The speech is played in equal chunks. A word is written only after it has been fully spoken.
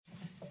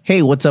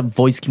Hey, what's up,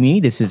 voice community?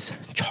 This is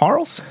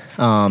Charles,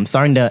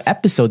 starting the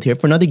episode here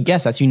for another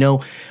guest. As you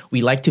know,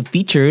 we like to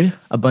feature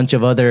a bunch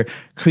of other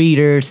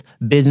creators,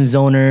 business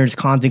owners,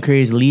 content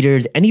creators,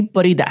 leaders,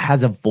 anybody that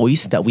has a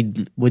voice that we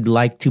would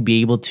like to be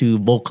able to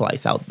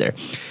vocalize out there.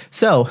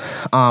 So,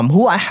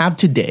 who I have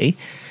today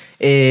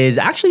is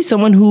actually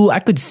someone who I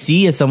could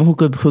see as someone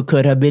who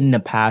could have been in the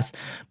past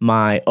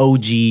my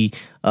OG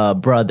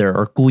brother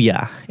or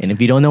kuya. And if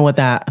you don't know what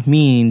that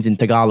means in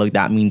Tagalog,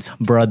 that means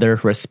brother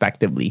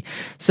respectively.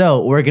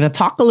 So we're going to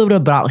talk a little bit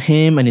about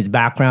him and his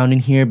background in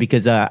here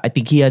because I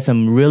think he has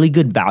some really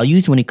good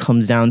values when it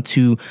comes down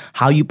to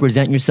how you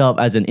present yourself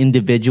as an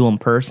individual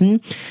and person.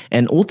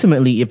 And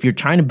ultimately, if you're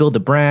trying to build a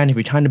brand, if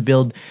you're trying to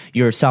build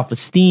your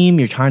self-esteem,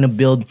 you're trying to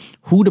build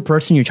who the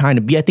person you're trying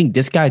to be, I think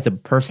this guy is a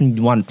person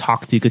you want to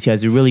talk to because he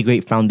has a really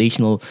great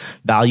foundational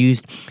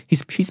values.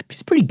 He's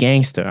pretty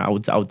gangster, I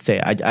would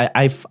say.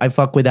 I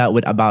fuck with that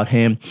about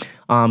him.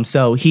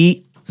 So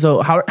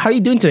how are you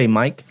doing today,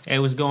 Mike? Hey,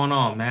 what's going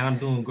on, man? I'm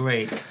doing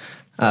great.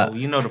 So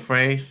you know the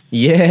phrase?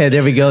 Yeah,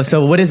 there we go.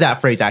 So what is that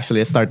phrase,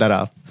 actually? Let's start that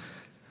off.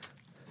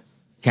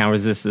 Can't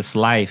resist this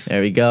life.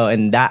 There we go.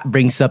 And that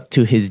brings up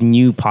to his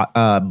new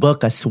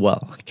book as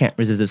well. Can't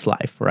resist this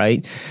life,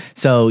 right?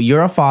 So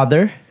you're a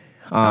father.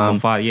 I'm a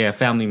father, yeah,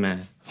 family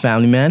man.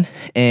 Family man.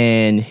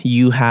 And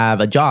you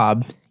have a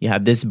job. You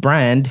have this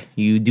brand.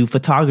 You do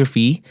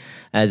photography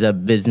as a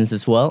business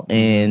as well.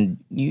 And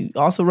you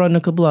also run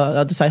a couple of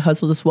other side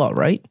hustles as well,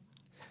 right?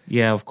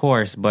 Yeah, of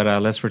course. But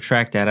let's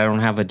retract that. I don't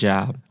have a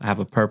job. I have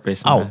a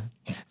purpose, Oh. man.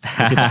 See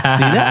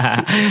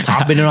that?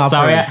 Topping it off.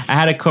 Sorry, I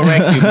had to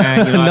correct you,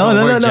 man. You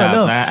know,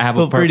 No. I have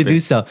Feel a purpose. free to do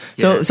so.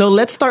 Yeah. So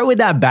let's start with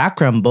that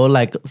background, Bo.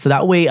 Like, so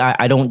that way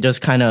I don't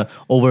just kind of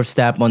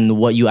overstep on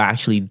what you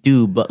actually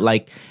do, but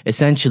like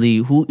essentially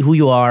who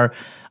you are,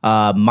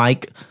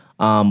 Mike.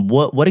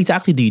 What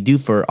exactly do you do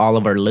for all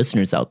of our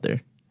listeners out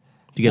there?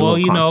 To get a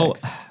little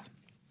context.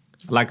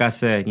 Like I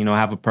said, I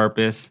have a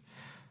purpose,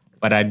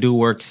 but I do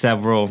work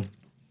I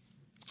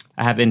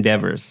have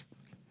endeavors.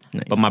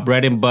 Nice. But my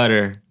bread and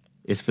butter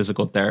is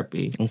physical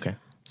therapy. Okay.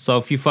 So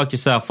if you fuck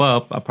yourself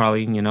up, I'll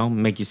probably,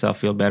 make yourself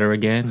feel better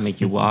again, make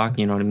you walk,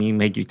 you know what I mean,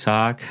 make you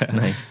talk.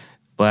 Nice.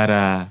 But,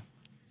 I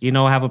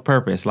have a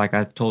purpose, like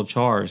I told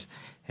Charles.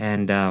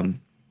 And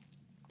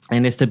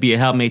it's to be a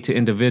helpmate to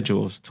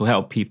individuals, to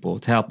help people,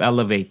 to help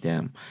elevate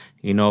them.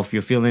 If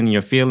you're feeling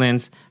your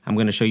feelings, I'm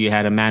going to show you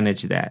how to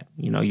manage that.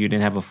 You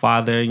didn't have a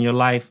father in your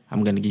life,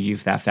 I'm going to give you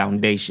that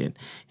foundation.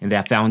 And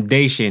that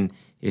foundation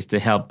is to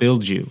help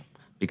build you.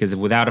 Because if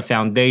without a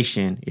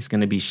foundation, it's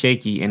going to be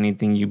shaky.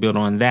 Anything you build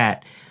on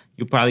that,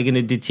 you're probably going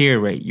to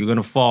deteriorate. You're going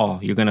to fall.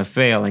 You're going to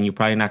fail. And you're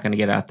probably not going to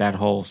get out that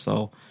hole.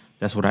 So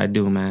that's what I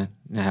do, man.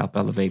 I help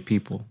elevate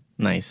people.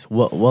 Nice.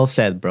 Well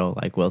said, bro.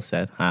 Well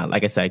said.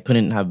 Like I said, I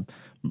couldn't have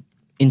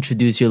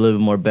introduced you a little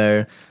bit more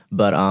better.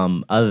 But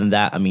other than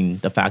that, I mean,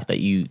 the fact that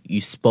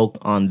you spoke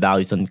on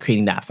values and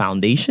creating that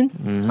foundation,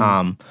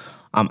 I'm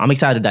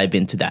excited to dive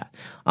into that.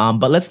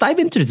 But let's dive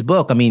into this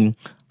book. I mean,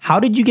 how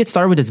did you get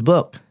started with this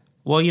book?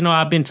 Well,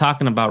 I've been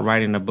talking about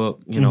writing a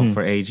book,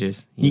 for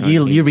ages.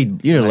 You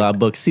read a lot of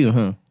books too,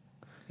 huh?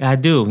 Yeah, I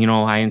do.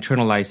 I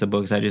internalize the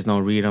books. I just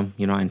don't read them.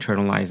 I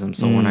internalize them.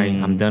 So when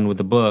I'm done with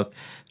the book,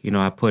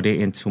 I put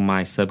it into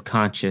my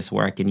subconscious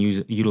where I can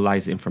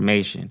utilize the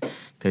information.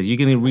 Because you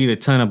can read a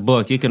ton of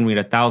books. You can read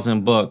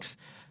 1,000 books.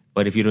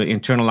 But if you don't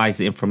internalize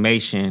the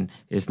information,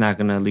 it's not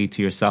going to lead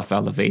to your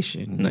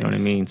self-elevation. You know what I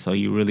mean? So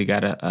you really got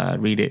to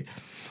read it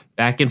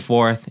back and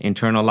forth,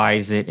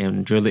 internalize it,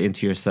 and drill it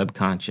into your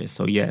subconscious.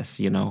 So yes,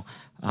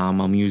 a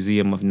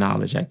museum of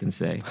knowledge, I can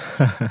say.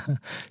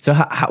 So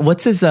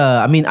what's this?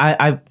 I'm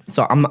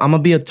gonna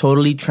be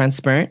totally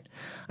transparent.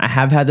 I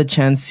have had the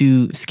chance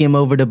to skim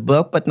over the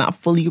book, but not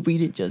fully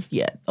read it just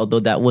yet.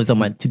 Although that was on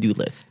my to-do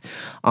list.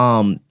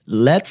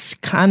 Let's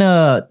kind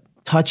of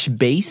touch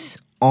base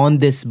on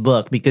this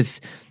book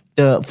because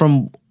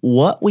from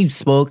what we've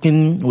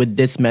spoken with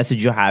this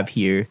message you have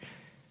here.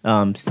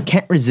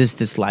 Can't resist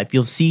this life.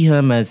 You'll see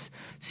him as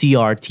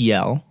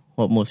CRTL,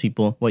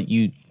 what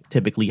you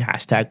typically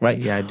hashtag, right?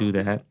 Yeah, I do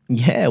that.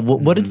 Yeah,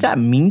 what does that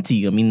mean to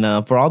you? I mean,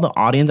 for all the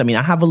audience, I mean,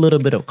 I have a little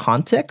bit of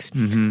context,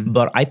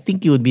 but I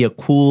think it would be a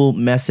cool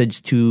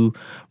message to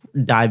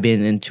dive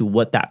into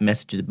what that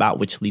message is about,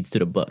 which leads to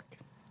the book.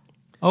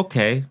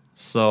 Okay,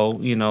 so,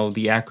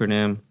 the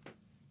acronym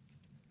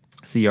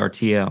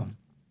CRTL,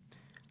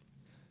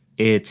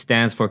 it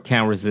stands for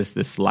Can't Resist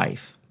This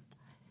Life.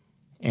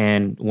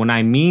 And when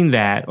I mean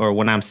that, or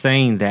when I'm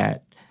saying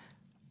that,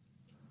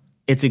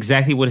 it's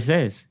exactly what it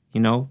says.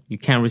 You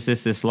can't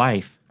resist this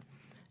life.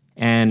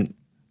 And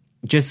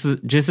just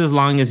as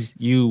long as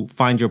you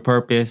find your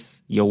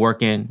purpose, you're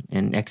working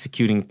and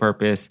executing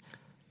purpose,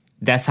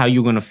 that's how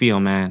you're going to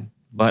feel, man.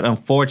 But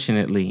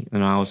unfortunately,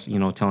 I was,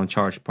 telling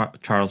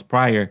Charles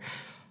prior,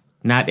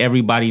 not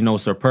everybody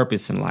knows their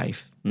purpose in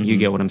life. You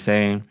get what I'm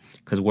saying?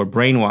 Because we're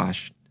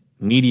brainwashed.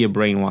 Media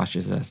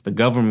brainwashes us. The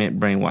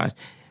government brainwashes.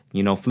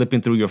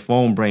 Flipping through your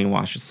phone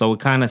brainwashes. So it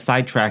kind of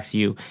sidetracks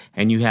you,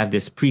 and you have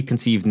this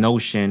preconceived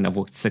notion of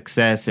what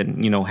success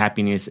and,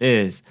 happiness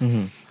is.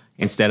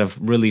 instead of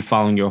really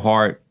following your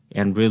heart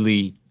and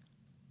really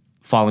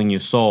following your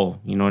soul.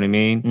 You know what I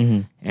mean?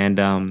 Mm-hmm.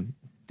 And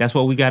that's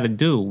what we got to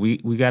do.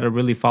 We got to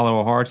really follow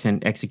our hearts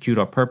and execute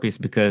our purpose,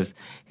 because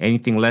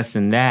anything less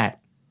than that,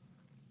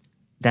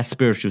 that's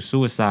spiritual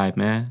suicide,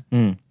 man.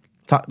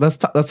 Let's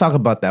talk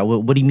about that.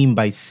 What do you mean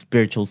by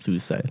spiritual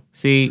suicide?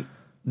 See,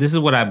 this is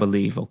what I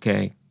believe,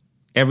 okay?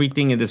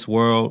 Everything in this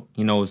world,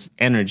 is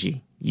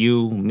energy.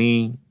 You,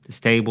 me, this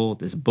table,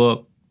 this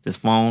book, this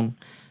phone,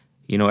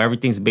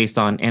 everything's based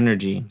on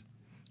energy.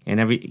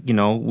 And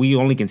we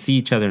only can see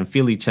each other and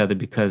feel each other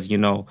because,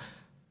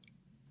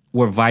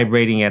 we're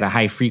vibrating at a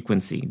high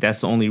frequency. That's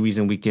the only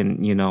reason we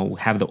can,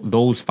 have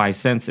those five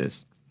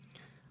senses.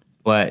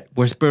 But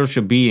we're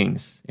spiritual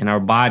beings, and our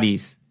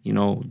bodies,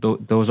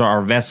 those are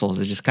our vessels.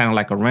 It's just kind of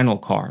like a rental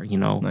car,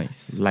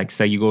 Nice. Like,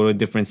 say you go to a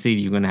different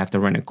city, you're going to have to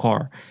rent a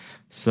car.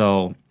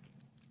 So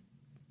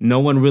no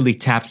one really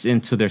taps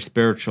into their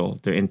spiritual,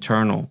 their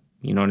internal,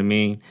 you know what I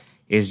mean?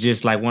 It's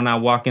just like when I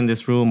walk in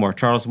this room or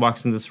Charles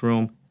walks in this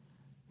room,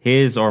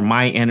 his or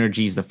my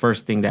energy is the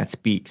first thing that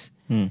speaks.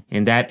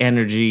 And that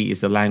energy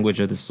is the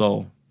language of the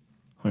soul.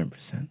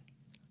 100%.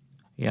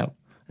 Yep.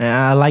 And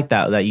I like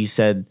that you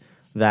said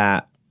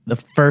that the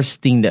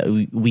first thing that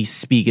we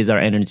speak is our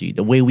energy,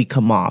 the way we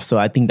come off. So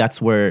I think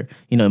that's where,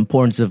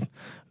 importance of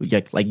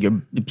like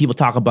your people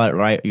talk about it,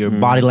 right? Your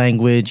body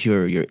language,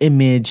 your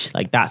image,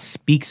 like that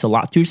speaks a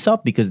lot to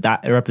yourself because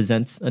that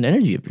represents an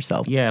energy of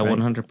yourself. Yeah, right?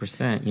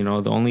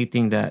 100%. The only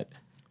thing that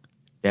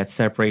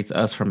separates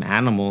us from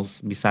animals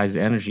besides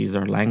the energy is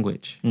our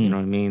language. You know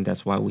what I mean?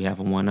 That's why we have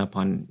a one-up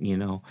on,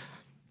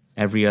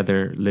 every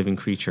other living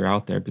creature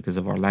out there, because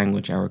of our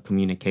language, our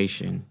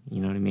communication. You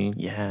know what I mean?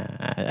 Yeah,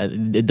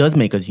 it does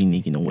make us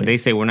unique in a way. They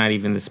say we're not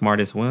even the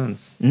smartest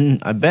ones.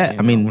 I bet.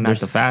 I mean, we're not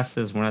the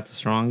fastest, we're not the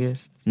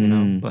strongest,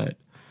 but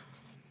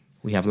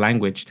we have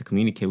language to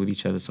communicate with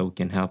each other so we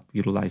can help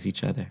utilize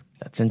each other.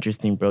 That's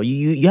interesting, bro.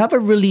 You have a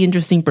really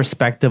interesting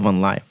perspective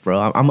on life,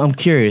 bro. I'm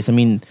curious. I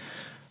mean,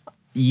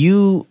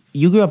 you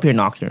grew up here in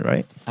Oxnard,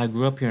 right? I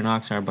grew up here in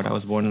Oxnard, but I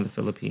was born in the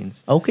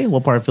Philippines. Okay,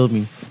 what part of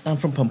Philippines? I'm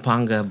from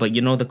Pampanga, but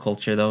the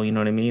culture, though, you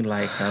know what I mean?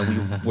 Like, we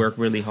work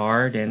really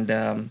hard,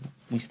 and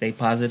we stay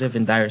positive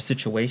in dire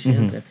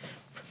situations, and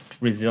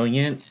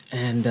resilient,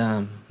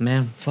 and,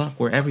 man, fuck,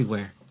 we're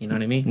everywhere. You know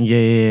what I mean?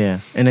 Yeah.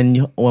 And then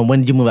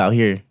when did you move out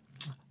here?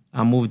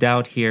 I moved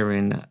out here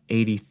in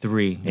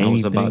 83. I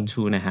was about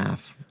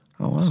 2.5.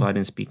 Oh, wow. So I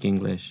didn't speak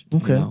English.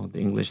 Okay. The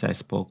English I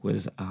spoke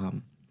was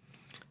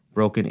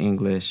broken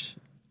English,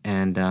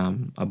 and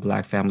a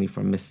black family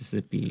from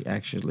Mississippi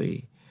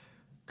actually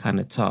kind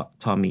of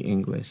taught me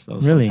English. So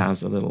really?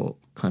 Sometimes a little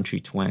country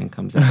twang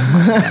comes out of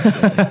my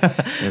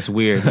mouth. It's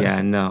weird. Yeah,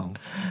 I know.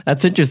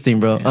 That's interesting,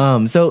 bro.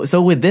 Yeah.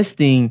 So with this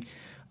thing,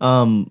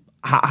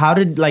 how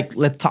did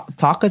let's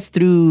talk us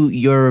through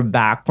your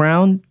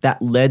background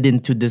that led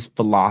into this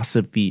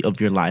philosophy of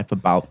your life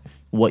about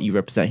what you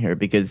represent here,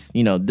 because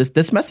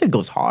this message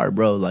goes hard,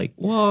 bro.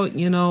 Well,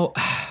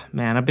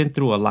 man, I've been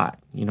through a lot.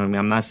 You know what I mean?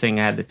 I'm not saying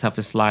I had the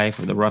toughest life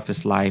or the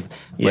roughest life,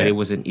 but it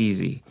wasn't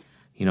easy.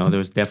 There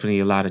was definitely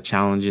a lot of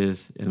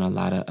challenges and a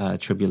lot of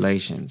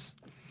tribulations.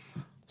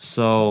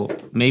 So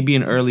maybe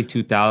in early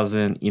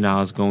 2000, I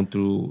was going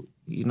through,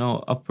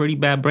 a pretty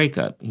bad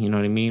breakup. You know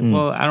what I mean?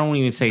 Well, I don't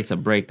even say it's a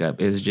breakup.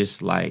 It's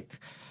just like,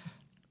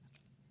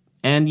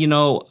 and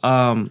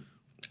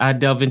I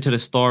delve into the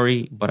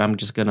story, but I'm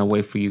just gonna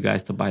wait for you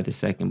guys to buy the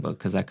second book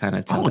because I kind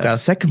of tell. Oh, got a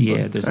second book.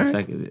 Yeah, there's a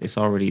second. It's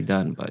already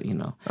done, but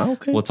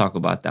okay. We'll talk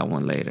about that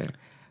one later.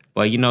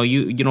 But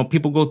you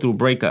people go through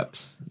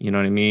breakups. You know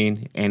what I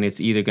mean? And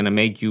it's either gonna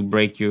make you,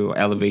 break you, or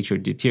elevate you, or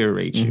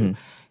deteriorate you.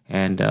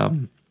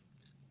 And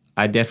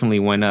I definitely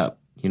went up.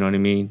 You know what I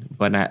mean?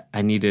 But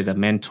I needed a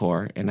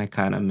mentor, and I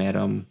kind of met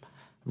him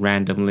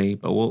randomly,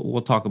 but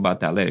we'll talk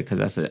about that later because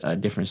that's a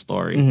different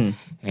story.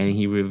 And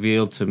he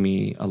revealed to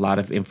me a lot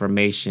of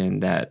information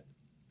that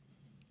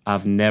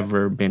I've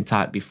never been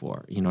taught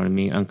before. You know what I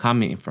mean?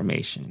 Uncommon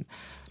information,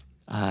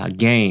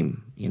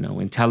 game,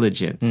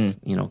 intelligence,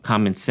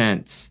 common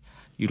sense,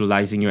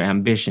 utilizing your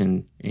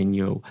ambition and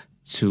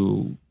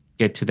to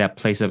get to that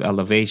place of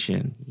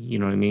elevation. You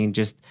know what I mean?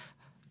 Just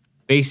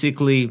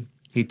basically,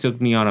 he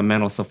took me on a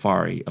mental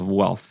safari of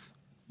wealth.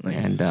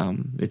 Nice.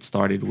 And it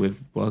started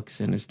with books,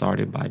 and it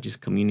started by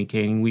just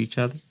communicating with each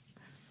other.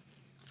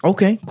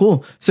 Okay,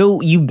 cool.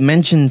 So you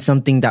mentioned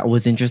something that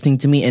was interesting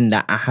to me, and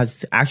that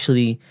has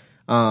actually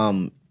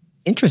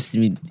interested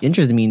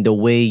me in the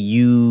way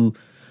you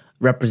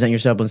represent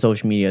yourself on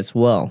social media as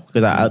well.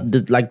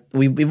 Because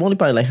we've only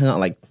probably hung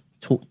out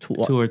two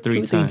or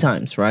three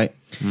times, right?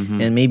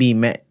 And maybe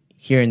met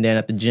here and then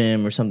at the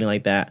gym or something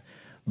like that.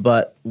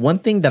 But one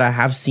thing that I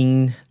have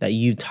seen that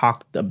you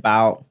talked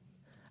about,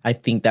 I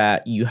think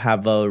that you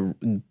have a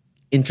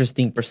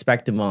interesting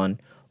perspective on,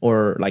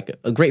 or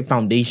a great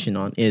foundation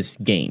on, is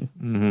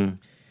game.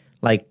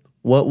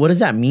 What does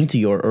that mean to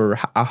you,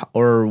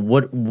 or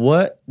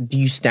what do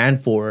you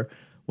stand for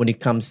when it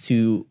comes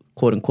to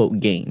quote unquote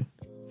game?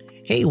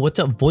 Hey, what's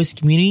up, voice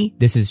community?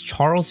 This is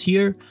Charles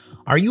here.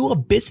 Are you a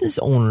business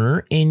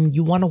owner and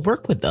you want to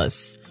work with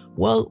us?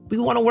 Well, we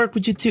want to work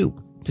with you too.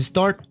 To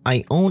start,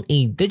 I own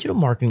a digital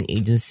marketing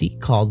agency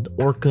called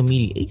Orca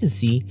Media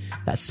Agency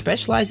that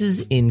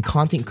specializes in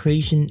content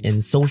creation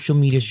and social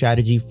media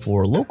strategy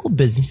for local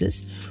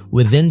businesses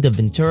within the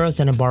Ventura,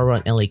 Santa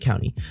Barbara, and LA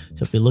County.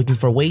 So if you're looking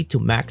for a way to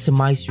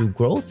maximize your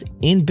growth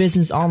in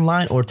business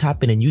online or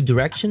tap in a new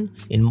direction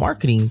in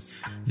marketing,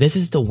 this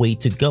is the way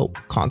to go.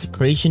 Content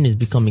creation is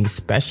becoming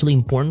especially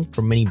important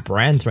for many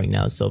brands right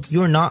now. So if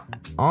you're not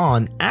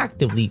on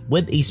actively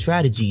with a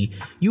strategy,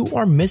 you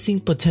are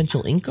missing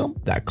potential income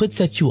that could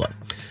set you up.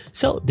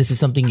 So this is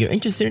something you're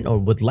interested in or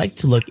would like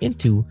to look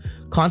into,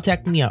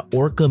 contact me at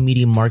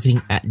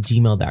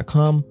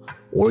orcamediamarketing@gmail.com,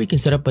 or you can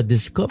set up a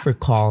discover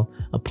call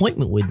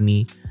appointment with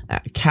me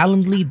at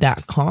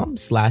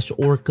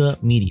calendly.com/orca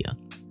media.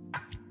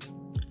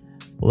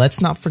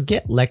 Let's not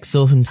forget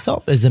Lexo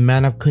himself is a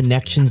man of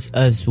connections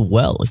as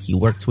well. He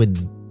works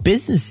with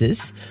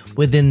businesses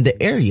within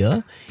the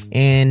area,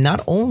 and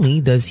not only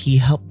does he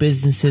help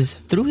businesses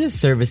through his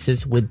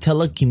services with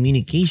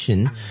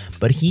telecommunication,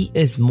 but he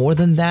is more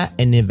than that,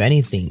 and if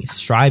anything,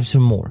 strives for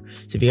more.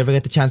 So if you ever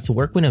get the chance to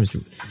work with him,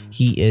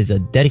 he is a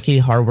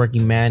dedicated,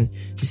 hardworking man.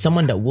 He's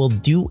someone that will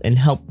do and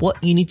help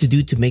what you need to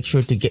do to make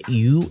sure to get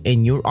you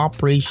and your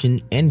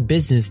operation and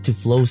business to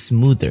flow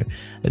smoother.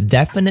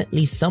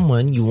 Definitely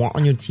someone you want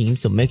on your team,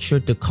 so make sure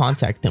to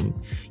contact him.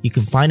 You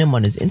can find him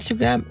on his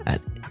Instagram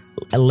at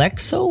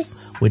Alexo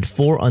with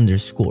 4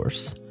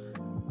 underscores.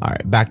 All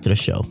right, back to the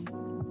show.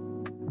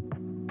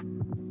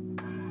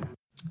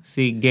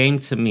 See, game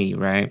to me,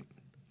 right?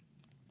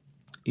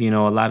 You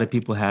know, a lot of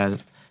people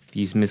have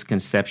these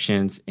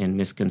misconceptions and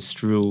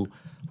misconstrue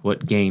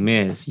what game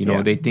is. You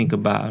know, they think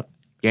about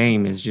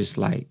game is just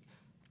like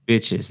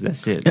bitches.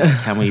 That's it. Like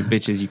how many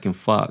bitches you can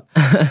fuck.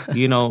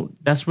 You know,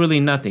 that's really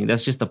nothing.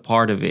 That's just a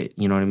part of it.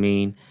 You know what I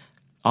mean?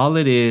 All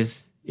it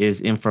is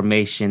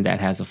information that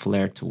has a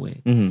flair to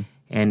it. Mm-hmm.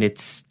 And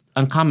it's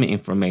uncommon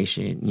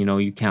information. You know,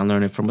 you can't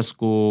learn it from a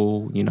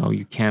school. You know,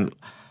 you can't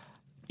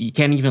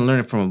even learn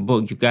it from a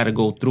book. You got to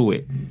go through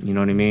it. You know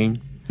what I mean?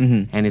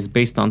 Mm-hmm. And it's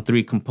based on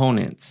 3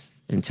 components: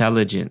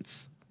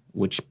 intelligence,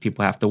 which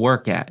people have to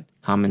work at;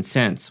 common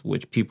sense,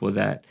 which people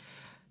that,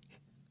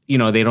 you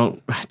know, they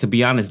don't, to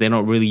be honest, they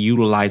don't really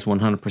utilize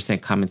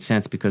 100% common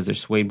sense because they're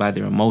swayed by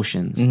their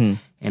emotions; mm-hmm.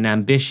 and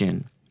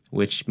ambition,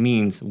 which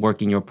means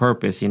working your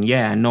purpose. And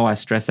yeah, I know I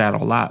stress that a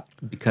lot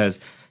because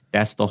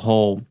that's the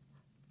whole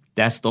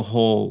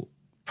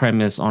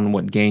premise on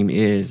what game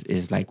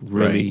is like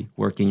really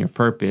working your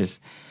purpose.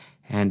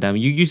 And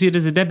you use it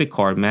as a debit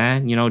card,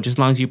 man. You know, just as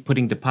long as you're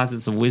putting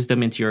deposits of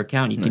wisdom into your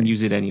account, you can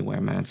use it anywhere,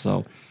 man.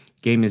 So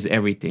game is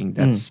everything.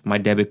 That's my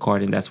debit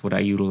card, and that's what I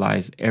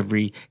utilize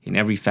in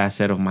every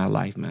facet of my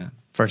life, man.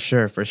 For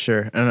sure.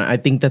 And I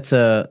think that's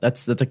a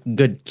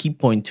good key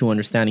point to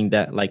understanding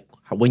that, like,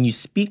 when you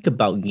speak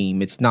about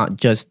game, it's not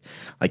just,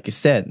 like you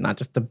said, not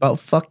just about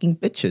fucking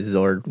bitches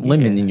or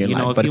women in your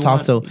life, but it's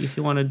also, if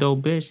you want a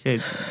dope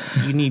bitch,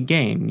 you need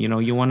game. You know,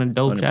 you want a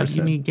dope job,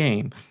 you need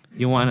game.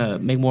 You want to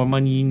make more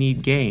money, you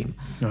need game.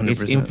 100%.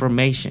 It's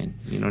information.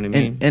 You know what I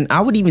mean? And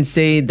I would even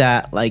say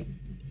that, like,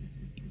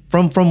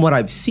 from what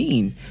I've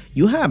seen,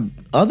 you have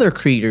other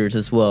creators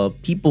as well,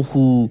 people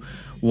who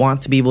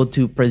want to be able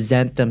to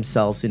present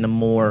themselves in a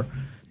more,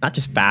 not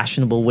just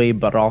fashionable way,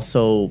 but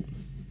also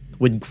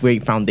with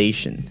great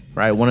foundation,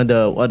 right? One of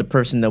the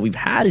person that we've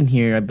had in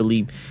here, I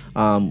believe,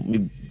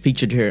 we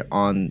featured her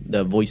on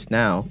The Voice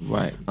Now,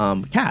 right?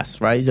 Cass,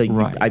 right? Like,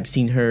 right. I've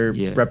seen her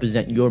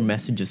represent your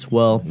message as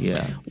well.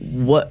 Yeah.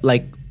 What,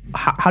 like,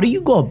 how do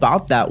you go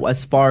about that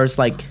as far as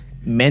like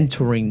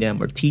mentoring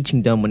them or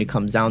teaching them when it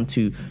comes down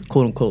to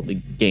quote unquote the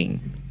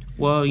game?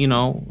 Well, you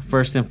know,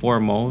 first and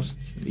foremost,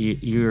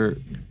 you're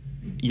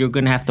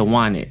gonna have to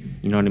want it.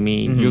 You know what I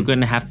mean? Mm-hmm. You're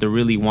gonna have to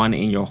really want it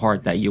in your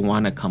heart that you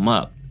want to come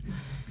up.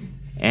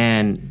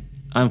 And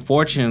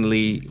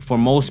unfortunately, for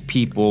most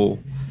people,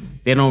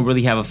 they don't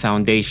really have a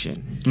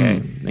foundation.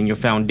 Okay, and your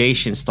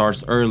foundation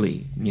starts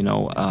early. You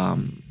know,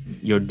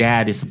 your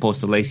dad is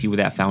supposed to lace you with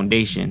that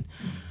foundation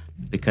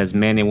because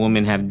men and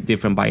women have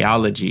different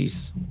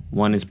biologies.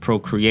 One is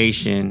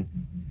procreation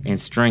and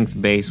strength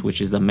based,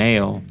 which is the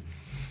male,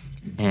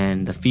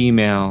 and the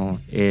female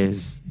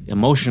is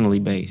emotionally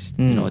based.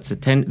 You know,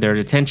 they're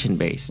attention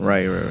based.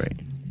 Right.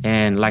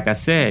 And like I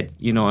said,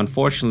 you know,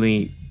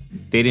 unfortunately,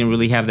 they didn't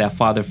really have that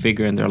father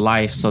figure in their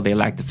life, so they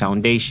lack the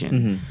foundation.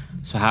 Mm-hmm.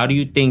 So how do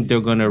you think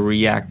they're going to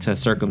react to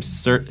certain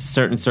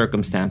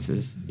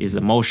circumstances is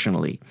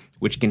emotionally,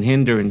 which can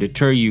hinder and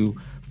deter you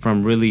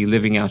from really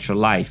living out your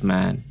life,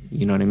 man.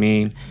 You know what I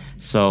mean?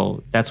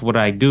 So that's what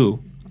I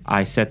do.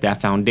 I set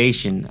that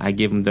foundation. I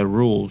give them the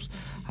rules.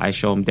 I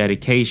show them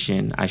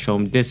dedication. I show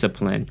them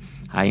discipline.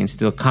 I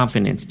instill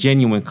confidence,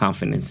 genuine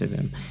confidence in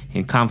them.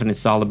 And confidence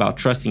is all about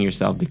trusting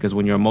yourself, because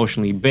when you're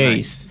emotionally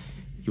based,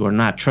 you are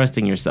not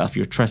trusting yourself.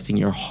 You're trusting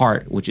your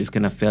heart, which is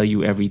going to fail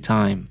you every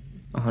time.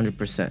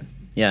 100%.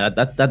 Yeah,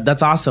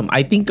 that's awesome.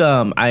 I think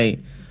I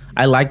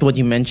liked what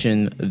you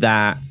mentioned,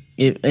 that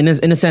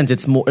in a sense,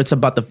 it's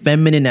about the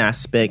feminine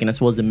aspect and as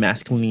well as the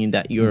masculine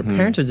that your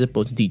parents are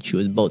supposed to teach you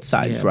is both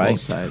sides, right?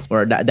 Both sides.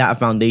 Or that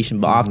foundation.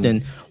 But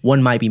often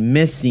one might be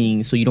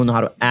missing, so you don't know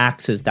how to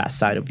access that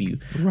side of you,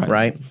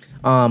 right?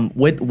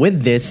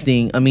 With this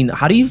thing, I mean,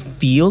 how do you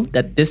feel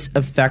that this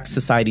affects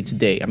society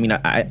today? I mean,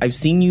 I've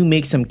seen you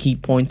make some key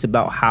points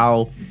about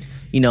how,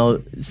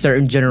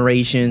 certain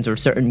generations or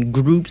certain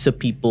groups of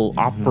people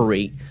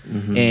operate,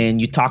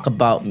 and you talk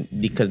about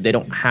because they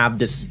don't have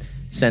this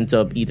sense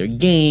of either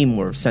game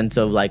or sense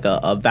of like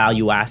a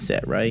value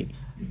asset, right?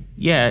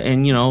 Yeah,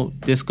 and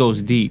this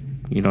goes deep.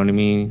 You know what I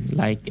mean?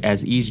 Like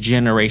as each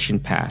generation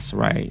pass,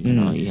 right?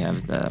 You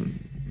have the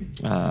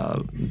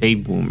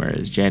baby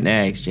boomers, Gen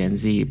X, Gen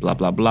Z, blah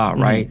blah blah,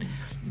 right?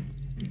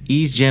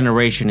 Each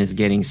generation is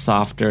getting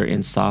softer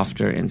and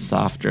softer and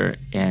softer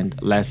and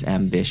less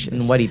ambitious.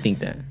 And why do you think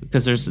that?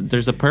 Because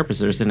there's a purpose,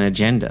 there's an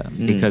agenda.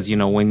 Because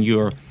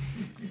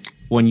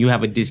when you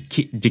have a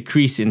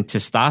decrease in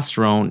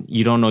testosterone,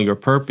 you don't know your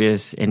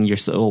purpose, and you're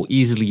so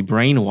easily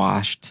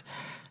brainwashed,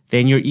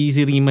 then you're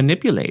easily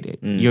manipulated.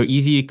 You're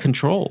easily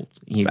controlled.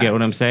 You get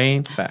what I'm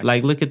saying? Facts.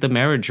 Like, look at the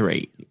marriage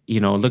rate.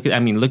 Look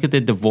at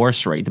the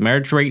divorce rate. The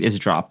marriage rate is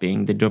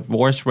dropping. The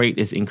divorce rate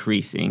is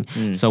increasing.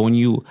 So when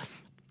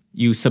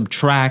you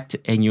subtract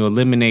and you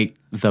eliminate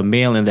the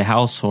male in the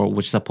household,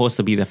 which is supposed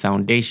to be the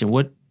foundation,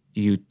 what do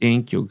you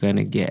think you're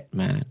gonna get,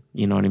 man?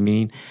 You know what I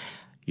mean?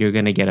 You're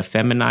going to get a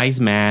feminized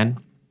man,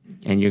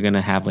 and you're going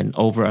to have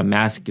a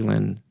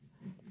masculine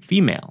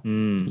female.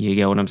 You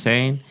get what I'm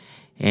saying?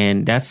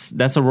 And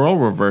that's a role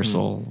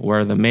reversal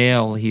where the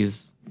male,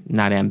 he's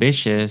not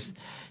ambitious,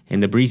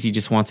 and the breezy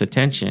just wants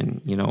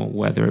attention,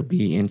 whether it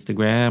be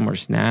Instagram or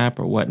Snap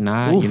or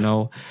whatnot.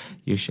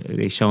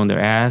 They showing their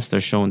ass, they're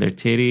showing their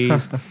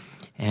titties.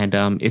 And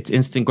it's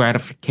instant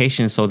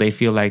gratification, so they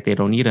feel like they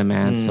don't need a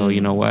man. So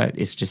you know what?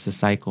 It's just a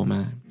cycle,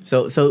 man.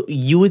 So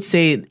you would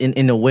say,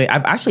 in a way,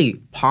 I've actually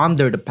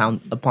pondered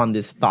upon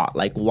this thought,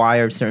 like why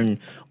are certain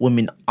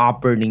women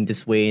operating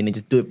this way, and they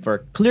just do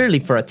it clearly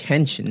for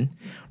attention,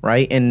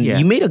 right? And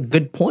you made a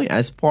good point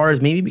as far as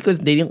maybe because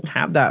they didn't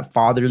have that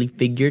fatherly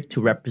figure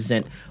to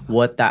represent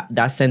what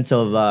that sense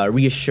of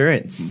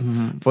reassurance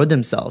for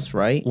themselves,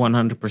 right?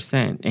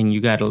 100%. And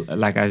you got to,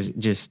 like I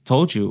just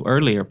told you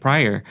earlier,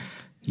 prior,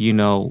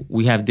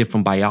 we have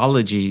different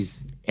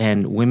biologies,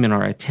 and women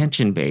are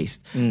attention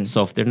based.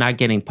 So if they're not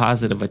getting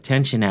positive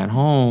attention at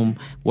home,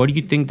 where do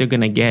you think they're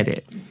going to get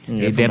it?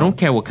 They don't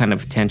care what kind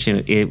of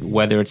attention,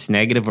 whether it's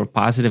negative or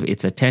positive.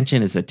 It's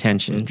attention is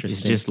attention.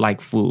 It's just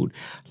like food.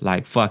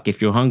 Like, fuck,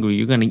 if you're hungry,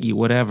 you're going to eat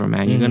whatever,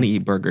 man. You're going to eat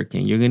Burger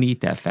King. You're going to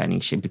eat that fattening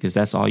shit because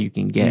that's all you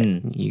can get.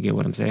 You get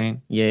what I'm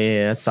saying?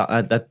 Yeah.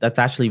 That's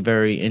actually a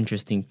very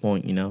interesting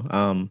point,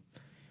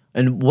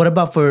 And what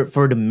about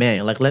for the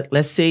man? Like,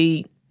 let's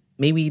say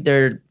maybe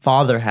their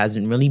father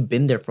hasn't really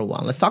been there for a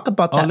while. Let's talk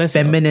about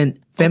that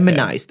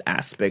feminized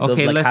aspect of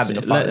like having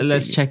a father.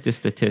 Let's check the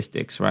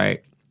statistics,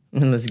 right?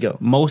 Let's go.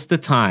 Most of the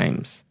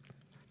times,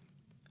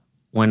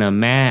 when a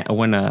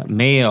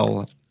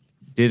male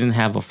didn't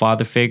have a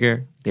father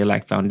figure, they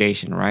lack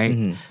foundation,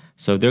 right?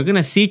 So they're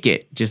gonna seek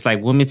it, just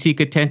like women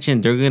seek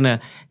attention. They're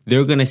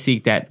gonna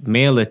seek that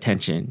male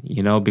attention,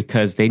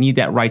 because they need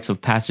that rites of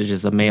passage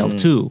as a male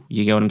too.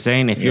 You get what I'm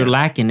saying? If you're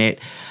lacking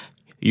it,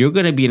 you're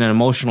going to be an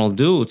emotional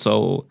dude.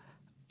 So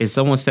if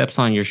someone steps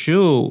on your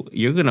shoe,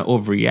 you're going to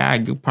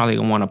overreact. You're probably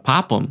going to want to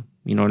pop them.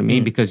 You know what I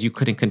mean? Because you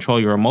couldn't control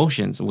your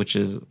emotions, which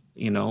is,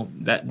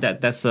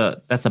 that's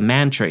a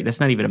man trait.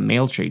 That's not even a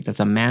male trait. That's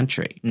a man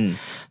trait.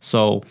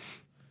 So,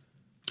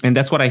 and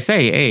that's what I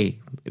say. Hey,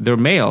 they're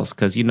males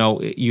because,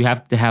 you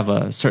have to have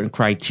a certain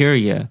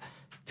criteria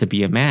to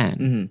be a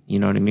man. You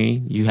know what I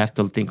mean? You have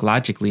to think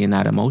logically and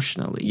not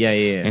emotionally. Yeah.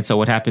 And so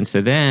what happens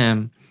to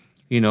them,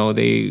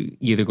 they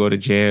either go to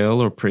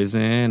jail or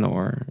prison,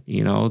 or,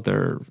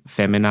 they're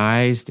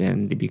feminized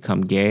and they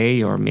become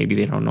gay, or maybe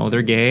they don't know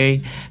they're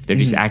gay. They're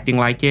just acting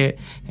like it.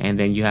 And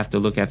then you have to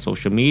look at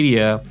social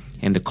media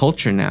and the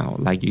culture now.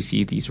 Like, you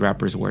see these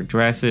rappers wear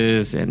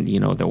dresses and,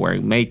 they're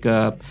wearing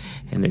makeup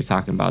and they're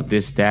talking about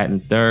this, that,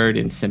 and third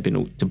and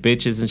simping to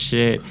bitches and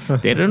shit.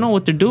 They don't know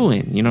what they're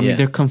doing. You know what I mean?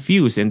 They're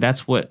confused. And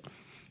that's what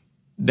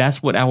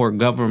our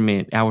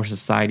government, our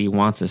society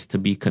wants us to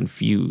be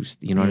confused.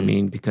 You know what I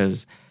mean?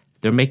 Because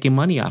they're making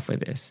money off of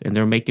this, and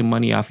they're making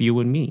money off you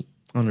and me.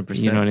 100%.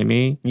 You know what I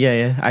mean?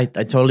 Yeah. I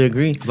totally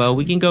agree. Well,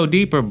 we can go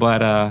deeper,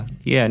 but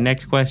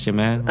next question,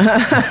 man.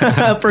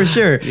 For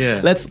sure. Yeah.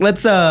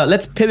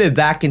 Let's pivot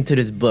back into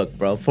this book,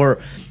 bro.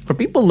 For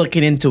people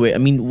looking into it, I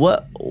mean,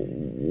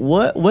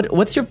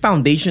 what's your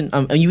foundation?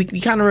 We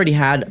kind of already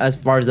had as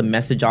far as the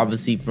message,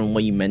 obviously, from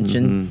what you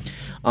mentioned.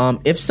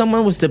 If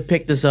someone was to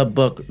pick this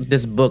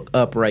book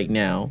up right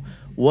now,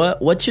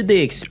 what should they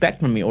expect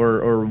from me,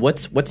 or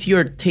what's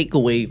your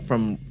takeaway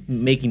from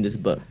making this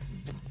book?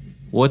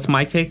 What's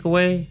my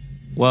takeaway?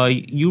 Well,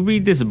 you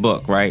read this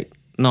book, right?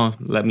 No,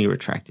 let me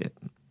retract it.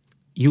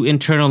 You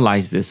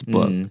internalize this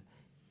book,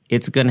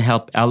 it's going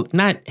to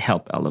not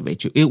help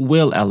elevate you. It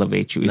will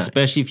elevate you,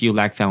 especially if you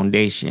lack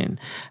foundation.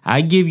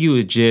 I give you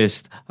a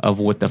gist of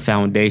what the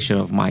foundation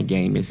of my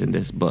game is in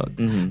this book.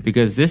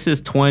 Because this is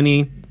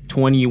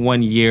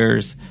 21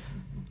 years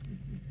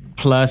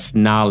plus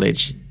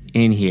knowledge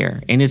in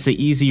here. And it's an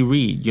easy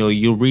read.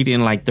 You'll read it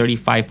in like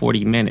 35,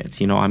 40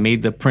 minutes. I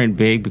made the print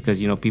big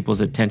because, people's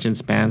attention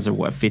spans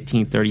are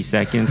 15, 30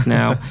 seconds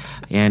now.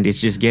 And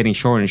it's just getting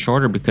shorter and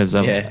shorter because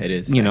of, it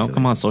is,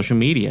 come on, social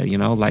media,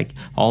 like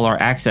all our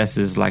access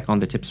is like on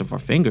the tips of our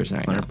fingers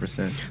right 100%.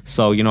 now.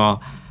 So,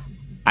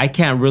 I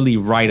can't really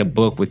write a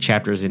book with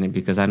chapters in it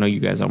because I know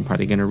you guys aren't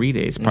probably going to read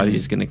it. It's probably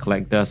just going to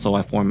collect dust. So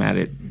I format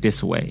it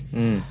this way.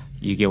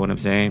 You get what I'm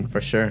saying? For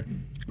sure.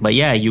 But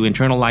yeah, you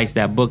internalize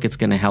that book, it's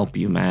going to help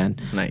you, man.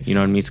 Nice. You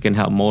know what I mean? It's going to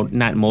help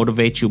not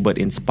motivate you, but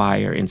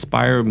inspire.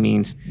 Inspire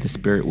means the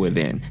spirit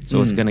within. So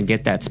it's going to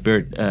get that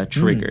spirit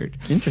triggered.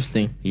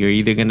 Interesting. You're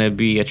either going to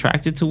be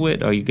attracted to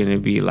it or you're going to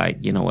be like,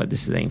 you know what,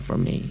 this ain't for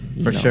me.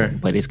 For sure.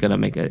 But it's going to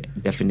make a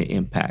definite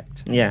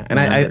impact. Yeah. And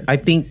I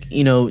think,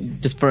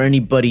 just for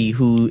anybody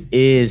who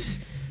is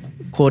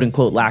quote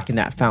unquote lacking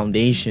that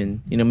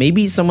foundation,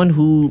 maybe someone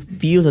who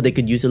feels that they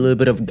could use a little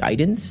bit of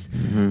guidance.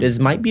 This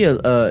might be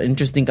a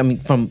interesting,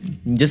 from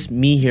just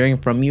me hearing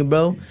from you,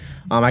 bro,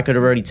 I could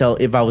already tell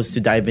if I was to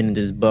dive into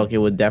this book, it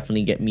would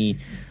definitely get me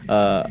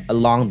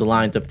along the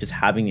lines of just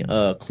having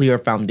a clear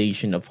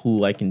foundation of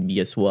who I can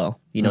be as well.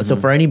 So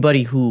for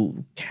anybody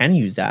who can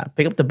use that,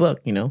 pick up the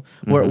book.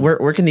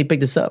 Where can they pick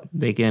this up?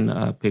 They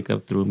can pick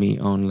up through me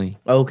only.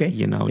 Oh, okay.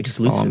 Just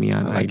follow me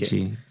on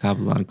IG,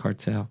 Cabildo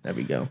Cartel. There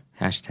we go.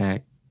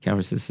 Hashtag Can't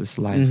Resist This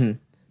Life.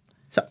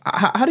 So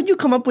how did you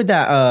come up with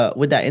that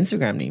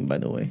Instagram name, by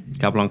the way?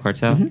 Cabildo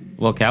Cartel?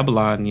 Well,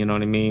 Cabildo, you know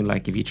what I mean?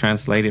 Like if you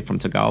translate it from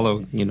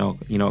Tagalog,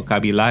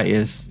 Kabila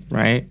is,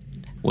 right?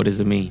 What does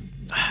it mean?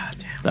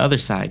 The other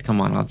side.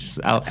 Come on, I'll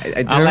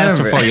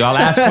answer for you. I'll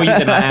ask for you,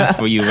 then I'll answer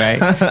for you,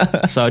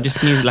 right? So it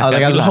just means like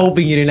I was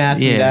hoping you didn't ask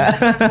me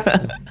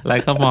that.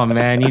 Like, come on,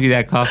 man, you need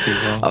that coffee,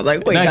 bro. I was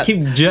like, wait,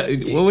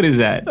 what is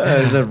that?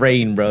 It's a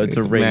rain, bro. It's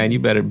a rain. Man, you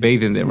better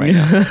bathe in there right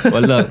now.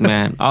 But look,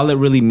 man, all it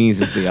really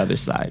means is the other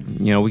side.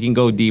 We can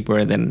go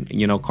deeper than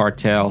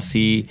cartel.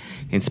 C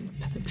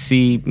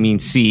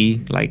means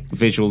see, like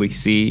visually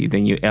see.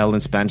 Then L in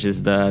Spanish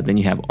is then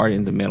you have art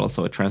in the middle,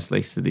 so it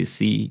translates to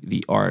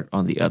the art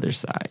on the other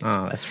side.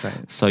 Oh, that's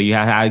right. So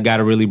I got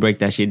to really break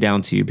that shit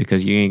down to you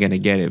because you ain't gonna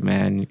get it,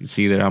 man. It's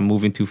either I'm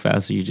moving too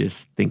fast or you're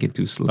just thinking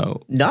too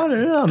slow.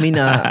 No. I mean,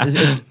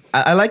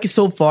 I like it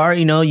so far.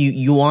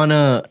 You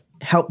wanna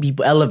help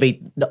people elevate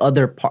the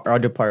other part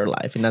of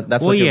life, and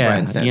that's what your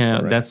brand stands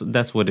for. Right?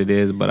 That's what it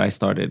is. But I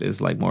started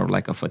as like more of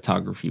like a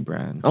photography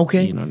brand.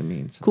 Okay, you know what I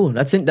mean. So. Cool.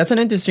 That's an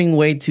interesting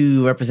way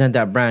to represent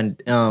that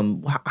brand.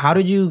 How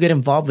did you get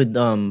involved with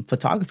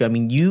photography? I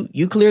mean,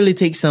 you clearly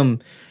take some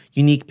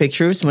unique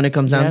pictures when it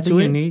comes down to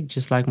it. Unique,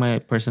 just like my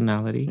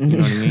personality. You know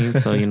what I mean.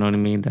 So you know what I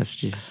mean. That's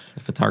just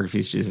photography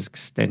is just an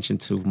extension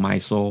to my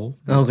soul.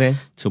 Okay.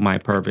 To my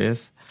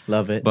purpose.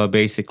 Love it. But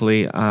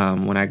basically,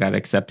 when I got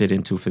accepted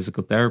into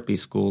physical therapy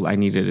school, I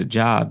needed a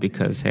job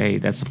because, hey,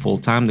 that's a full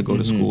time to go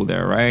to school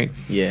there, right?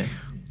 Yeah.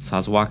 So I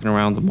was walking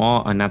around the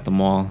mall, not the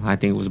mall, I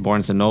think it was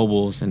Barnes and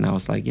Nobles, and I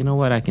was like, you know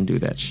what, I can do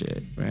that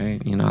shit, right?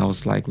 I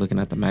was like looking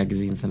at the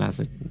magazines and I was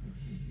like,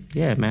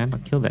 yeah, man, I'll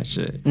kill that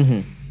shit.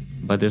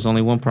 But there's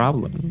only one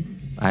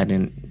problem. I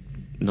didn't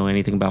know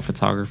anything about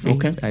photography.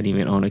 Okay. I didn't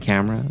even own a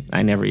camera.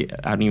 I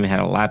didn't even have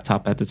a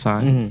laptop at the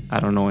time. I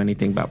don't know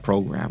anything about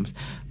programs.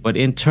 But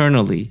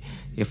internally,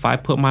 if I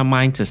put my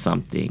mind to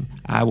something,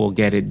 I will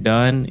get it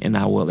done and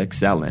I will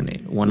excel in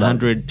it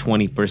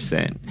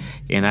 120%.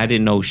 And I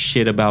didn't know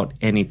shit about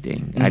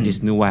anything. I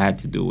just knew I had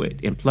to do it.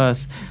 And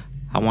plus,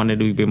 I wanted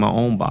to be my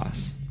own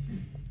boss.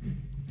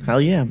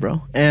 Hell yeah,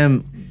 bro.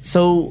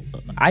 So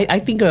I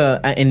think,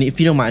 and if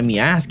you don't mind me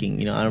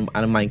asking, I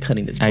don't mind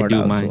cutting this part I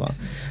do out mind. as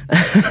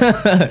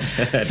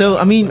well. So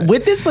I mean,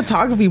 with this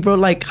photography, bro,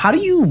 like, how do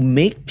you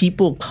make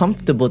people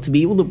comfortable to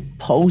be able to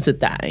pose at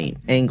that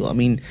angle? I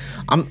mean,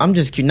 I'm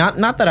just curious.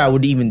 Not that I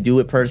would even do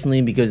it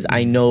personally because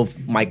I know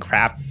my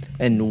craft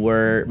and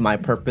where my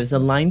purpose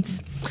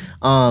aligns.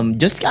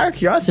 Just out of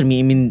curiosity,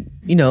 I mean,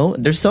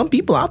 there's some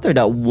people out there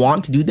that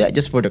want to do that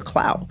just for the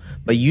clout,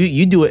 but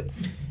you do it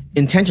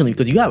intentionally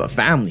because you have a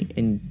family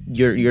and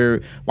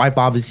your wife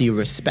obviously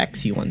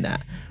respects you on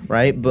that,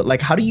 right? But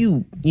like, how do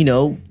you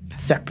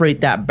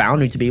separate that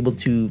boundary to be able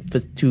to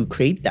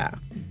create that?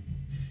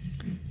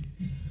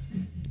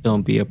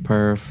 Don't be a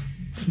perv.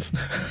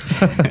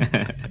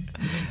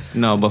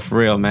 No, but for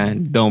real,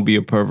 man, don't be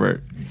a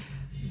pervert.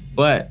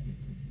 But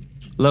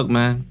look,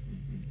 man,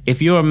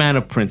 if you're a man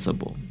of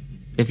principle,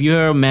 if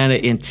you're a man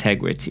of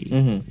integrity,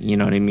 you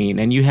know what I mean,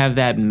 and you have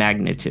that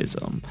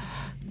magnetism,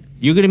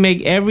 you're gonna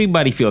make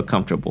everybody feel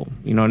comfortable.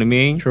 You know what I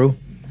mean? True.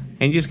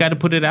 And you just got to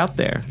put it out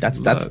there. That's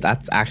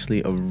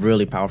actually a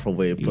really powerful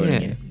way of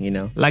putting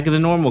it. Like the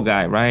normal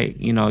guy, right?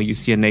 You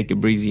see a naked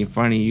breezy in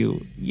front of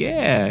you.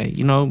 Yeah,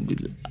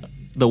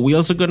 the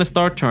wheels are gonna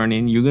start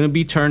turning. You're gonna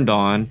be turned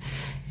on,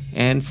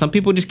 And some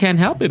people just can't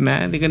help it,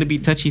 man. They're going to be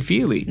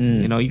touchy-feely.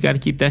 You know, you got to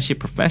keep that shit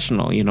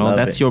professional. You know, Love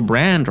that's it. your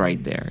brand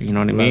right there. You know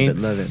what I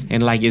mean? Love it.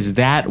 And like, is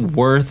that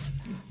worth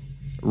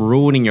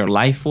ruining your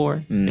life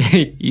for?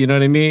 You know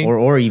what I mean?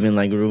 Or even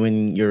like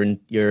ruin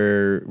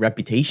your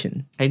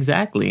reputation.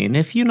 Exactly. And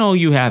if you know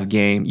you have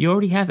game, you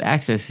already have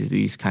access to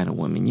these kind of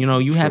women. You know,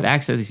 you have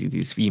access to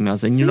these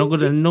females, and you're not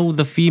going to know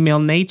the female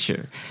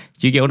nature.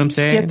 You get what I'm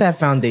saying? Just get that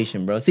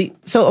foundation, bro. See,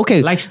 so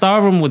okay, Like,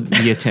 starve them with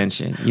the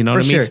attention. You know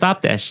what I mean? sure.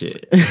 Stop that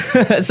shit.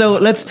 so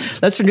let's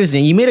introduce it.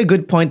 You made a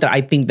good point that I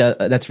think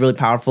that's really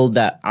powerful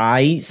that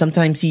I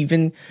sometimes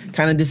even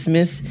kind of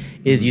dismiss.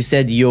 Is you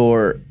said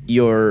your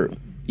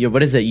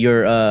what is it?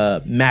 Your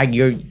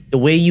the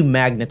way you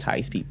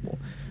magnetize people,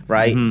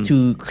 right?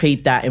 To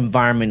create that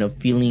environment of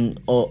feeling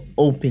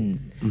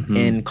open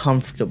and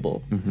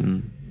comfortable.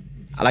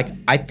 Like,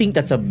 I think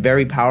that's a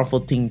very powerful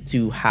thing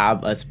to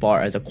have as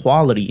far as a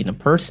quality in a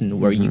person,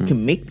 where you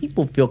can make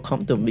people feel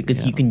comfortable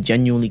because you can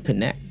genuinely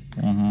connect.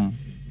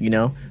 You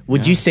know,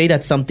 would you say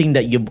that's something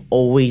that you've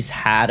always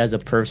had as a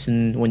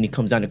person when it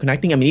comes down to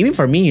connecting? I mean, even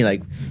for me,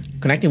 like,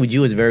 connecting with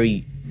you is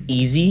very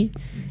easy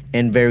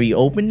and very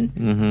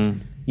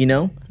open. You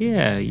know?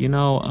 Yeah, you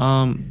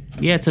know,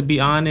 to be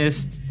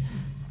honest,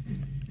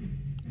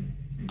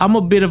 I'm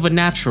a bit of a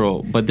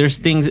natural, but there's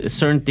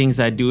certain things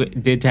I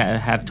did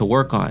have to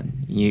work on.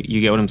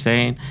 You get what I'm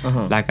saying?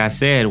 Like I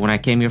said, when I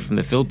came here from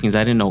the Philippines,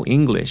 I didn't know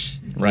English,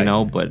 Right. you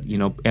know, but, you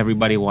know,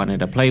 everybody wanted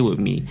to play with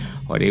me,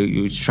 or they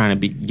were trying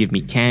to give me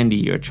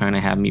candy, or trying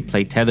to have me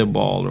play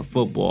tetherball or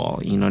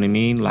football, you know what I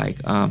mean? Like,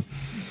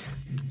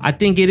 I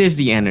think it is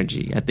the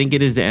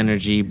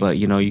energy. But,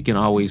 you know, you can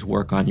always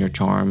work on your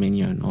charm and,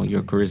 you know,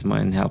 your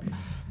charisma, and help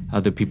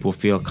other people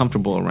feel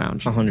comfortable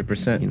around you.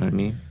 100%. You know what I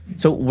mean?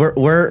 So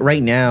we're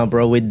right now,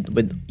 bro,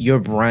 with your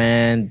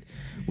brand,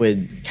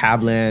 with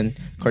Cablan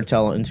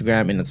Cartel on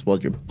Instagram, and as well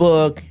as your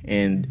book,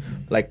 and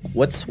like,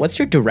 what's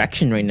your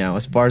direction right now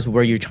as far as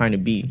where you're trying to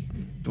be?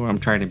 Where I'm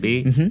trying to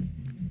be?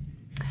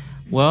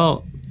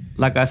 Well,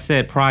 like I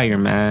said prior,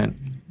 man,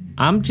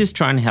 I'm just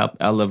trying to help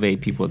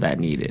elevate people that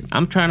need it.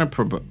 I'm trying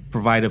to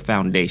provide a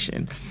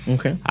foundation.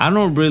 Okay. I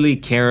don't really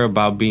care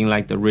about being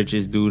like the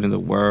richest dude in the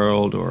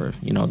world, or,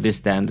 you know, this,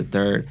 that, and the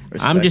third.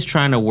 Respect. I'm just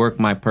trying to work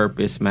my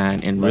purpose,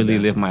 man, and really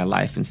that. live my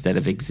life instead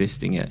of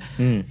existing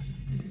in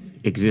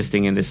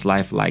this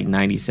life like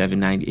 97,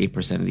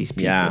 98% of these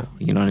people. Yeah.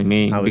 You know what I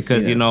mean? I would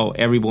Because, see you that. know,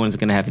 everyone's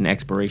going to have an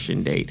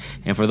expiration date.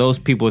 And for those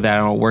people that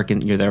aren't working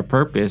their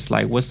purpose,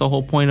 like, what's the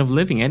whole point of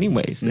living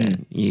anyways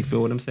then? You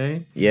feel what I'm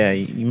saying? Yeah,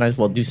 you might as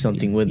well do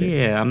something with it.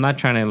 Yeah, I'm not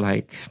trying to,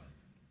 like,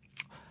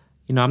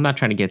 you know, I'm not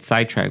trying to get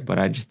sidetracked, but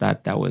I just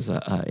thought that was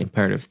a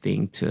imperative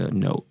thing to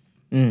note.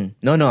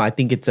 No, I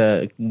think it's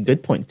a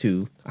good point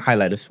to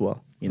highlight as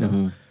well. You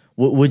know,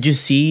 would you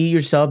see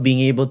yourself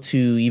being able to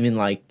even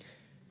like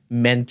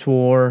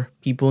mentor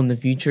people in the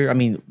future? I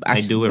mean, I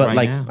do it but right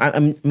like, now. I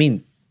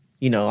mean,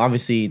 you know,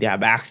 obviously they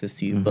have access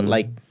to you, but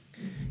like,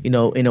 you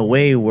know, in a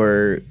way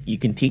where you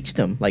can teach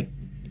them, like,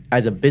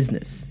 as a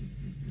business.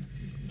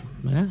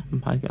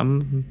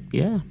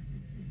 Yeah,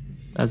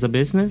 as a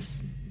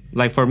business,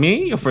 like, for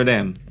me or for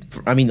them.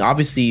 I mean,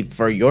 obviously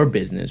for your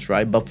business,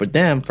 right? But for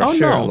them, for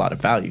sure, a lot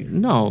of value.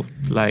 No,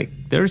 like,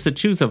 there's a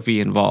choose fee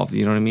involved.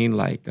 You know what I mean?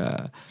 Like,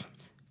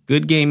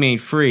 good game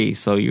ain't free,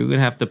 so you're gonna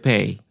have to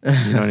pay.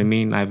 You know what I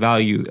mean? I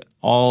value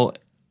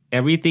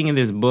everything in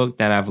this book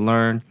that I've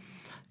learned.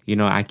 You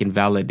know, I can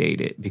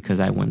validate it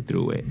because I went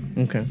through it.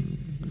 Okay,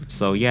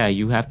 So yeah,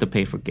 you have to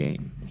pay for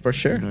game. for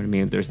sure. You know what I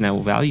mean? There's no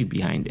value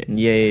behind it.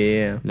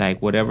 Yeah.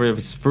 Like, whatever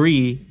is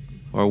free,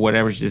 or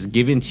whatever's just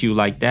given to you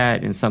like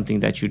that, and something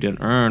that you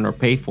didn't earn or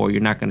pay for,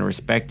 you're not going to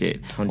respect it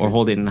or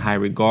hold it in high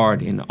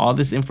regard. And all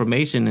this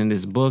information in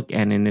this book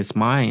and in this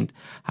mind,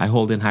 I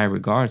hold in high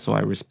regard, so I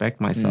respect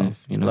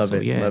myself. You know, Love so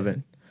it. yeah. Love it.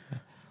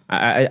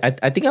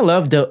 I think I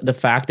love the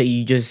fact that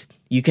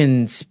you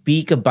can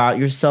speak about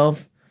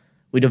yourself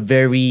with a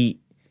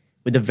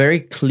very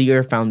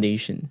clear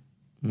foundation.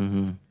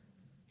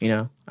 You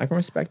know, I can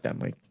respect that,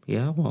 Mike.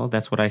 Yeah, well,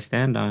 that's what I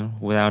stand on.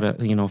 Without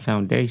a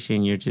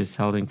foundation, you're just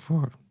heading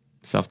for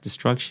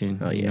self-destruction.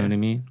 Oh, You yeah. know what I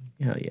mean?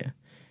 Hell yeah.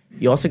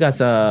 You also got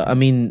I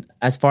mean,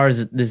 as far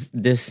as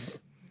this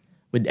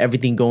with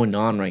everything going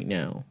on right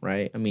now,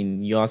 right? I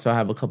mean, you also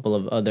have a couple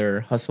of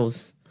other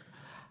hustles.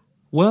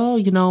 Well,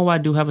 you know, I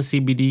do have a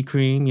CBD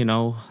cream. You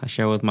know, I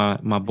share with my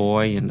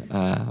boy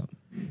and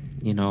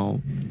you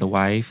know, the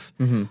wife.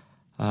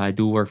 I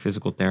do work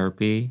physical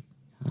therapy.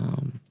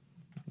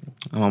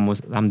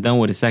 I'm done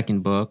with the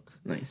second book,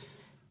 Nice.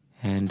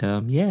 and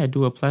I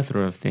do a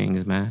plethora of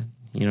things, man.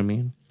 You know what I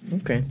mean?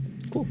 Okay,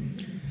 cool.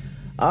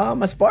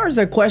 As far as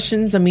our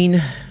questions, I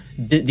mean,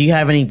 do you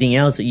have anything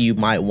else that you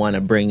might want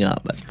to bring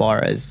up as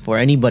far as for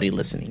anybody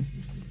listening?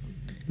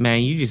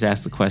 Man, you just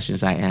ask the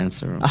questions, I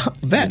answer them.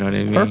 Bet. You know what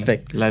I mean?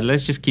 Perfect.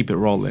 Let's just keep it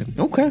rolling.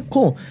 Okay,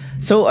 cool.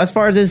 So as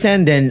far as this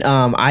end, then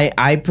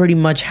I pretty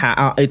much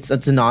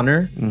it's an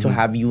honor to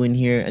have you in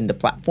here and the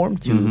platform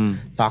to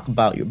talk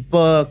about your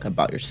book,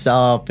 about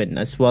yourself, and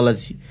as well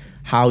as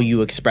how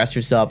you express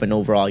yourself and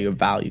overall your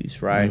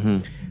values, right?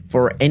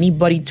 For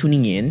anybody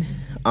tuning in,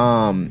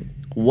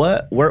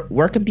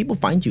 Where can people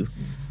find you?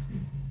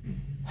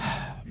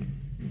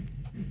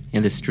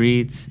 In the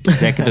streets,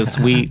 executive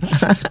suites,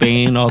 from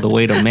Spain all the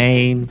way to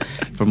Maine,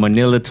 from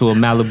Manila to a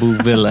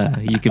Malibu villa.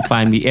 You can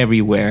find me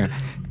everywhere,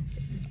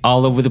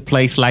 all over the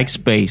place like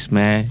space,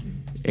 man.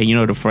 And you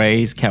know the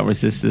phrase, can't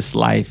resist this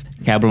life.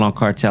 Cabildo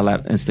Cartel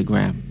at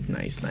Instagram.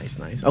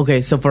 Nice. Okay,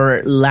 so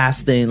for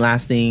last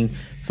thing,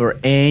 for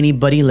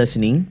anybody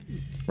listening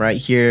right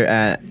here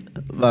at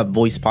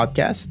Voice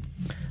Podcast,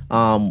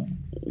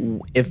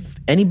 if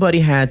anybody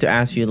had to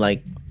ask you,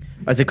 like,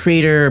 as a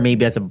creator,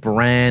 maybe as a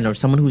brand, or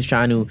someone who's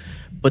trying to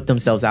put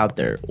themselves out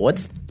there,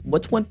 what's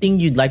one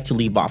thing you'd like to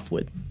leave off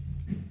with?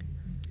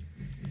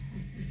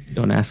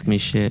 Don't ask me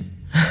shit.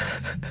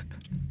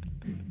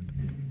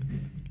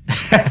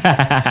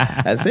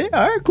 That's it?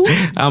 All right, cool.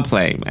 I'm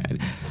playing, man.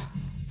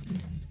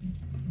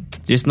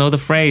 Just know the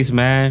phrase,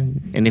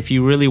 man. And if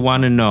you really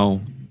want to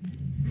know,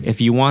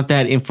 if you want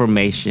that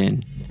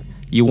information,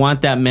 you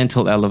want that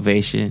mental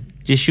elevation,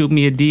 just shoot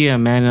me a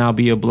DM, man, and I'll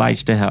be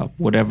obliged to help.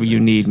 Whatever you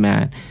need,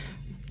 man.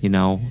 You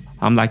know,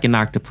 I'm like an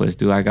octopus,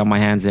 dude. I got my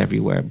hands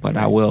everywhere, but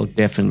I will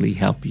definitely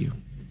help you.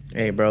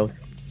 Hey, bro.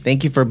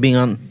 Thank you for being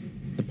on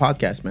the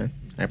podcast, man.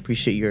 I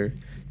appreciate your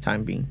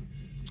time being.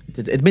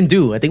 It's been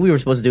due. I think we were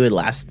supposed to do it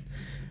last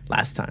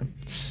time.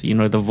 You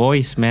know the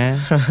voice,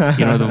 man.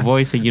 You know the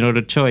voice and you know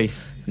the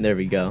choice. There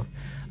we go.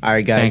 All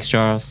right, guys. Thanks,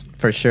 Charles.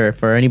 For sure.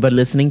 For anybody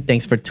listening,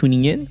 thanks for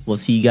tuning in. We'll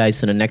see you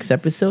guys in the next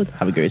episode.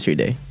 Have a great rest of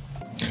your day.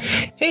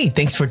 Hey,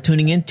 thanks for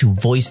tuning in to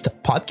Voiced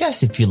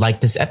Podcast. If you like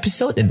this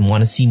episode and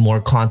want to see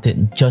more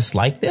content just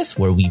like this,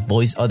 where we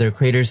voice other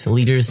creators,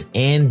 leaders,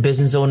 and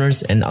business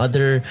owners and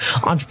other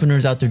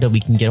entrepreneurs out there that we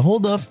can get a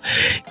hold of,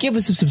 give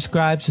us a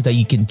subscribe so that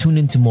you can tune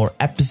into more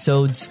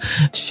episodes.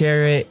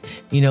 Share it,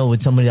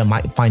 with somebody that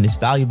might find this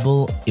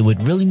valuable. It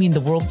would really mean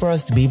the world for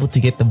us to be able to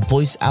get the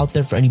voice out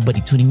there for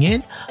anybody tuning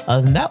in.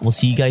 Other than that, we'll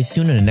see you guys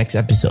soon in the next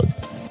episode.